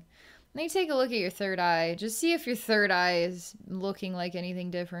reviving. Let me take a look at your third eye. Just see if your third eye is looking like anything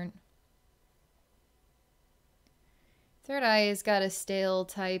different. Third eye has got a stale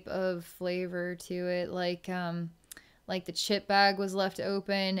type of flavor to it, like the chip bag was left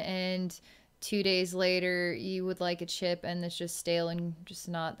open and 2 days later you would like a chip and it's just stale and just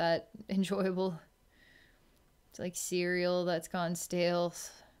not that enjoyable. It's like cereal that's gone stale.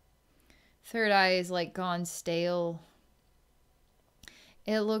 Third eye is like gone stale.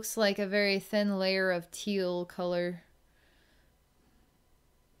 It looks like a very thin layer of teal color.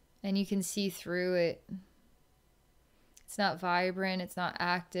 And you can see through it. It's not vibrant, it's not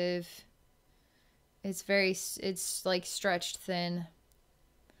active. It's like stretched thin.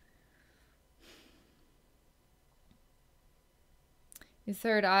 The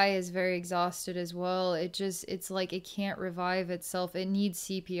third eye is very exhausted as well. It's like it can't revive itself. It needs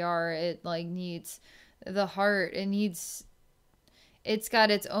CPR. It like needs the heart. It's got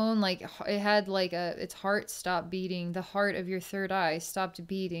its own, like, it had like its heart stopped beating. The heart of your third eye stopped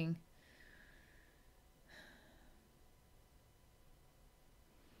beating.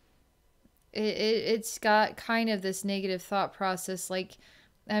 It's got kind of this negative thought process, like,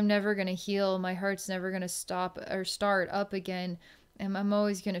 I'm never going to heal. My heart's never going to stop or start up again. And I'm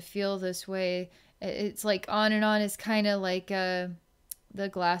always going to feel this way. It's like on and on. It's kind of like the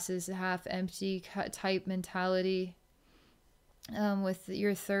glass is half empty type mentality with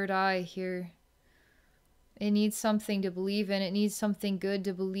your third eye here. It needs something to believe in. It needs something good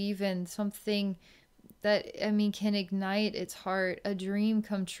to believe in. Something that, I mean, can ignite its heart. A dream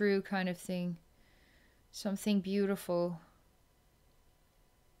come true kind of thing. Something beautiful.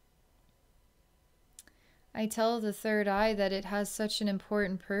 I tell the third eye that it has such an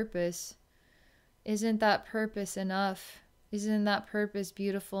important purpose. Isn't that purpose enough? Isn't that purpose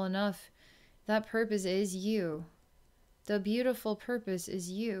beautiful enough? That purpose is you. The beautiful purpose is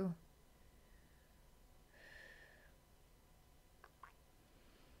you.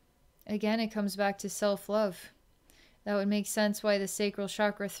 Again, it comes back to self-love. That would make sense why the sacral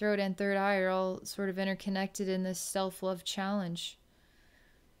chakra, throat, and third eye are all sort of interconnected in this self-love challenge.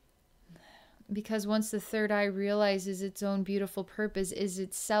 Because once the third eye realizes its own beautiful purpose is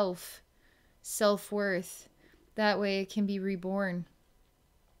itself, self-worth, that way it can be reborn.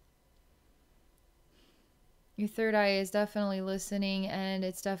 Your third eye is definitely listening, and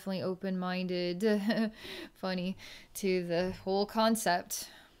it's definitely open-minded, funny, to the whole concept.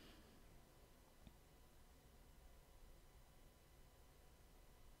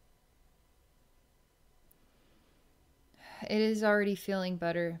 It is already feeling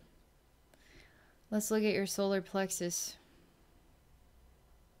better. Let's look at your solar plexus.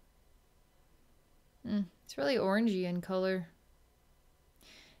 It's really orangey in color.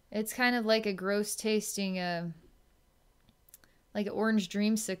 It's kind of like a gross tasting, like an orange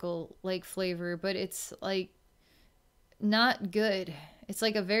dreamsicle like flavor, but it's like not good. It's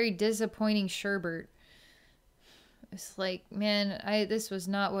like a very disappointing sherbet. It's like, man, this was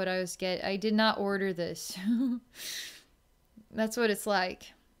not what I was getting. I did not order this. That's what it's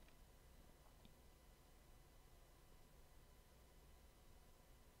like.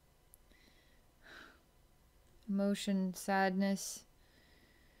 Emotion, sadness.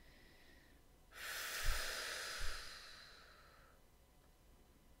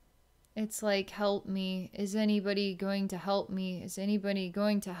 It's like, help me. Is anybody going to help me? Is anybody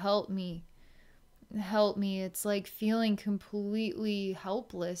going to help me? Help me. It's like feeling completely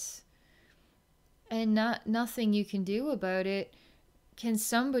helpless and nothing you can do about it. Can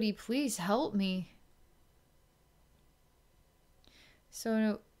somebody please help me?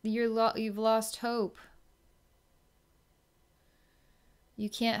 So you've lost hope. You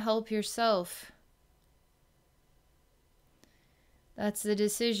can't help yourself. That's the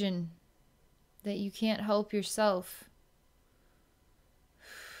decision, that you can't help yourself.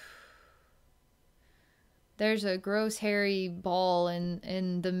 There's a gross hairy ball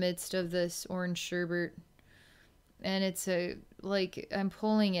in the midst of this orange sherbet, and it's like I'm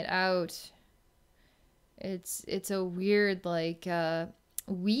pulling it out. It's a weird like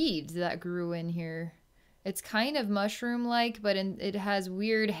weed that grew in here. It's kind of mushroom like, but it has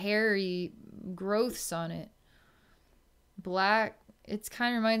weird hairy growths on it. Black. It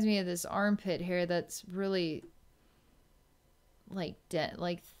kind of reminds me of this armpit hair that's really like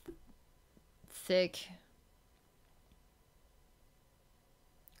thick,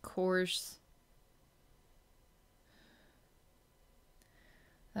 coarse.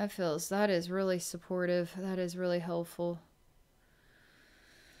 That is really supportive. That is really helpful.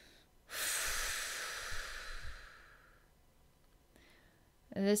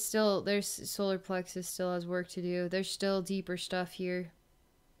 And there's solar plexus still has work to do. There's still deeper stuff here.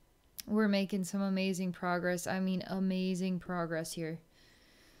 We're making some amazing progress. I mean, amazing progress here.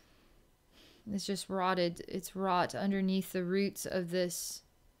 It's just rotted. It's rot underneath the roots of this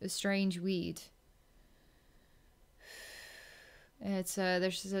strange weed. And it's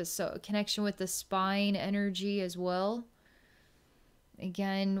there's a connection with the spine energy as well.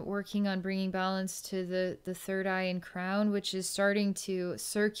 Again, working on bringing balance to the third eye and crown, which is starting to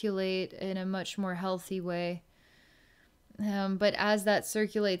circulate in a much more healthy way. But as that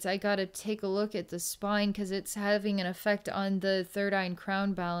circulates, I got to take a look at the spine because it's having an effect on the third eye and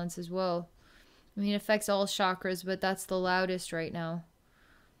crown balance as well. I mean, it affects all chakras, but that's the loudest right now.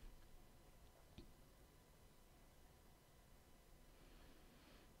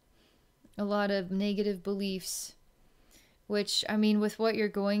 A lot of negative beliefs. Which, I mean, with what you're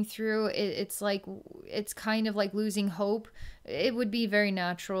going through, it's kind of like losing hope. It would be very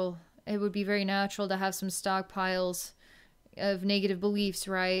natural. It would be very natural to have some stockpiles of negative beliefs,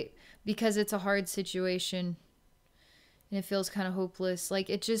 right? Because it's a hard situation. And it feels kind of hopeless. Like,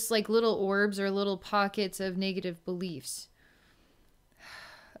 it's just like little orbs or little pockets of negative beliefs.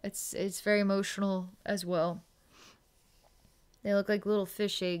 It's very emotional as well. They look like little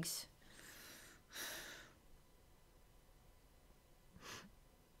fish eggs.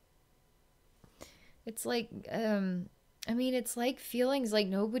 It's like, I mean, it's like feelings like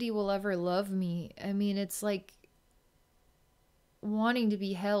nobody will ever love me. I mean, it's like wanting to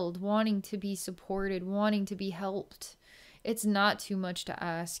be held, wanting to be supported, wanting to be helped. It's not too much to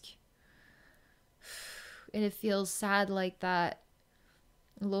ask. And it feels sad like that.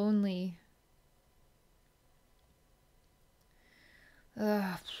 Lonely.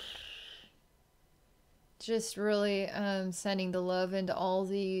 Just really sending the love into all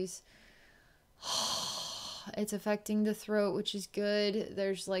these. It's affecting the throat, which is good.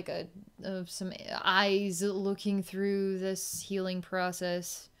 There's like some eyes looking through this healing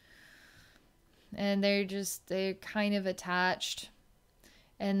process, and they're kind of attached,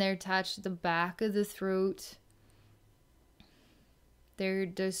 and they're attached to the back of the throat. They're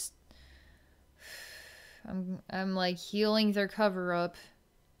just I'm like healing their cover up.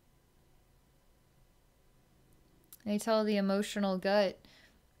 I tell the emotional gut,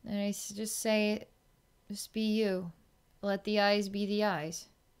 and I just say, just be you. Let the eyes be the eyes.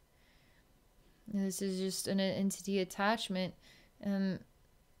 And this is just an entity attachment.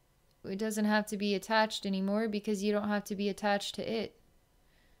 It doesn't have to be attached anymore because you don't have to be attached to it.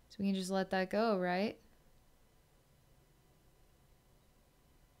 So we can just let that go, right?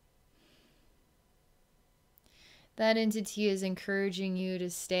 That entity is encouraging you to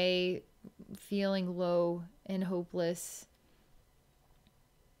stay feeling low and hopeless.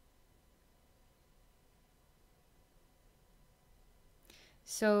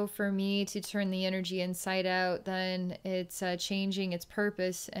 So for me to turn the energy inside out, then it's changing its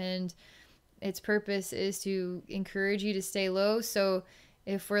purpose, and its purpose is to encourage you to stay low. So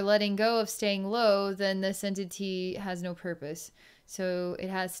if we're letting go of staying low, then this entity has no purpose. So it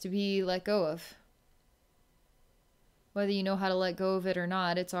has to be let go of. Whether you know how to let go of it or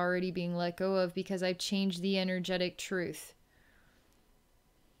not, it's already being let go of because I've changed the energetic truth.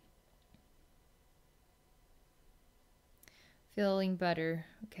 Feeling better,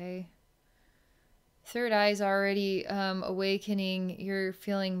 okay? Third eye is already awakening. You're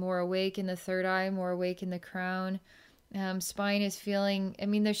feeling more awake in the third eye, more awake in the crown. Spine is feeling, I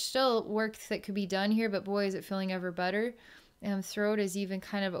mean, there's still work that could be done here, but boy, is it feeling ever better. Throat is even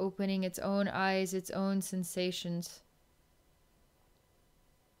kind of opening its own eyes, its own sensations.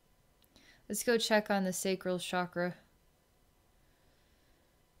 Let's go check on the sacral chakra.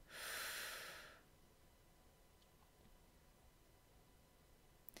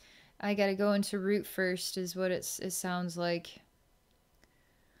 I gotta go into root first is what it sounds like.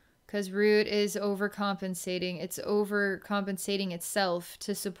 Because root is overcompensating. It's overcompensating itself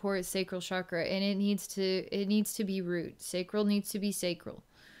to support sacral chakra. And it needs to be root. Sacral needs to be sacral.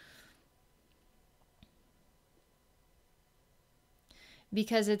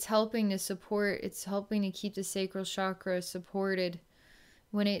 Because it's helping to support, it's helping to keep the sacral chakra supported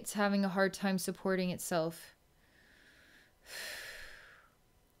when it's having a hard time supporting itself.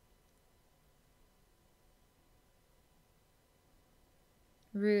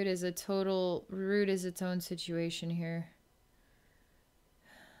 Root is its own situation here.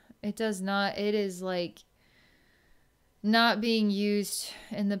 It is like not being used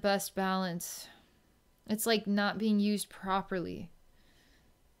in the best balance. It's like not being used properly.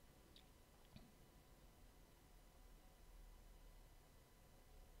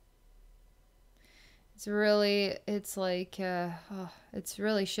 It's really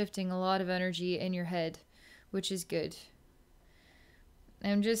shifting a lot of energy in your head, which is good.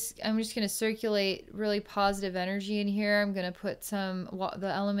 I'm just going to circulate really positive energy in here. I'm going to put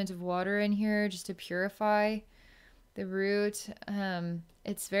the element of water in here just to purify the root.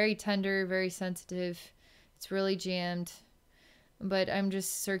 It's very tender, very sensitive. It's really jammed. But I'm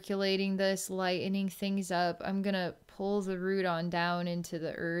just circulating this, lightening things up. I'm going to pull the root on down into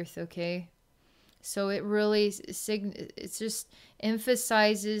the earth, okay? So it really it just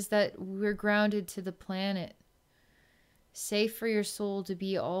emphasizes that we're grounded to the planet. Safe for your soul to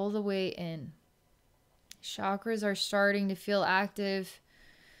be all the way in. Chakras are starting to feel active,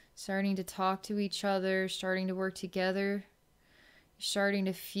 starting to talk to each other, starting to work together. You're starting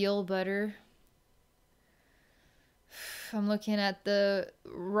to feel better. I'm looking at the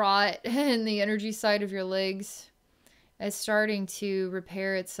rot and the energy side of your legs. It's starting to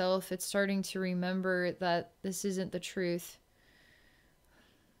repair itself. It's starting to remember that this isn't the truth.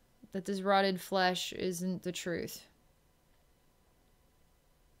 That this rotted flesh isn't the truth.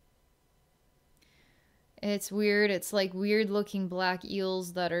 It's weird. It's like weird looking black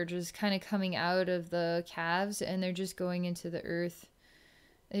eels that are just kind of coming out of the calves and they're just going into the earth.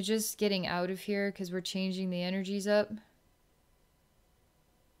 They're just getting out of here because we're changing the energies up.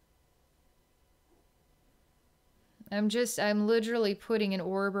 I'm literally putting an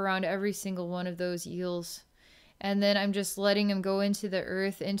orb around every single one of those eels. And then I'm just letting them go into the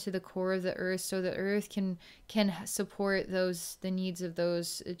earth, into the core of the earth, so the earth can support the needs of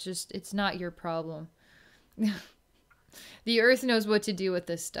those. It's not your problem. The earth knows what to do with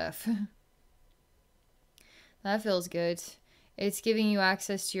this stuff. That feels good. It's giving you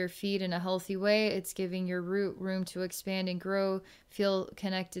access to your feet in a healthy way. It's giving your root room to expand and grow, feel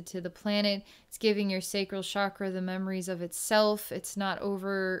connected to the planet. It's giving your sacral chakra the memories of itself. It's not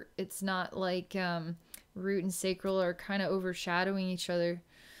like root and sacral are kind of overshadowing each other.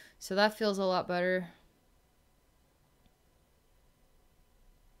 So that feels a lot better.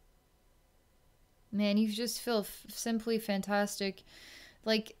 Man, you just feel simply fantastic.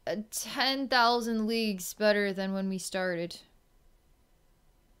 Like 10,000 leagues better than when we started.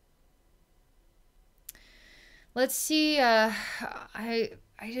 Let's see. I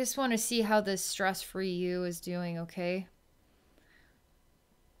I just want to see how this stress-free you is doing, okay?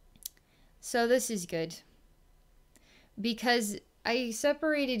 So this is good. Because I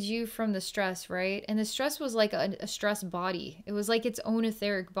separated you from the stress, right? And the stress was like a stress body. It was like its own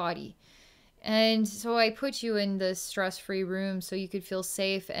etheric body. And so I put you in this stress-free room so you could feel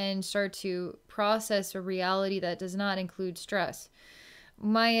safe and start to process a reality that does not include stress.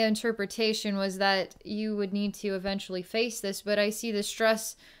 My interpretation was that you would need to eventually face this, but I see the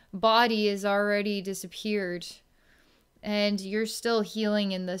stress body is already disappeared and you're still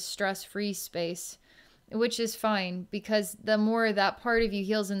healing in this stress-free space, which is fine, because the more that part of you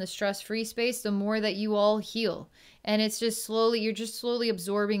heals in the stress-free space, the more that you all heal. And it's just slowly, you're just slowly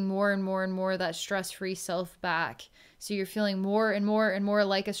absorbing more and more and more of that stress-free self back. So you're feeling more and more and more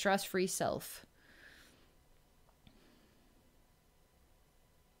like a stress-free self.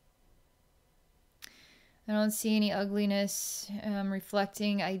 I don't see any ugliness.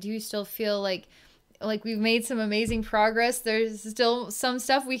 Reflecting, I do still feel like we've made some amazing progress. There's still some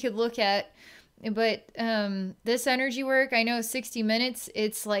stuff we could look at. But this energy work, I know 60 minutes,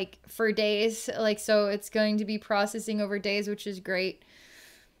 it's like for days. Like, so it's going to be processing over days, which is great.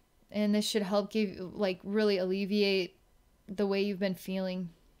 And this should help really alleviate the way you've been feeling.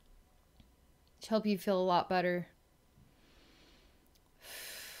 To help you feel a lot better.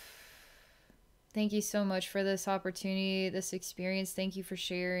 Thank you so much for this opportunity, this experience. Thank you for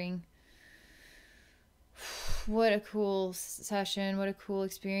sharing. What a cool session. What a cool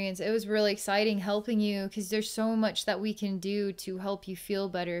experience. It was really exciting helping you because there's so much that we can do to help you feel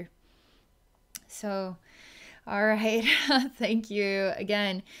better. So, all right. Thank you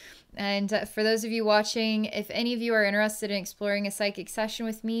again. And for those of you watching, if any of you are interested in exploring a psychic session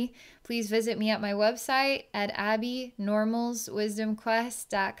with me, please visit me at my website at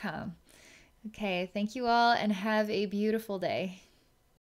abbeynormalswisdomquest.com. Okay, thank you all and have a beautiful day.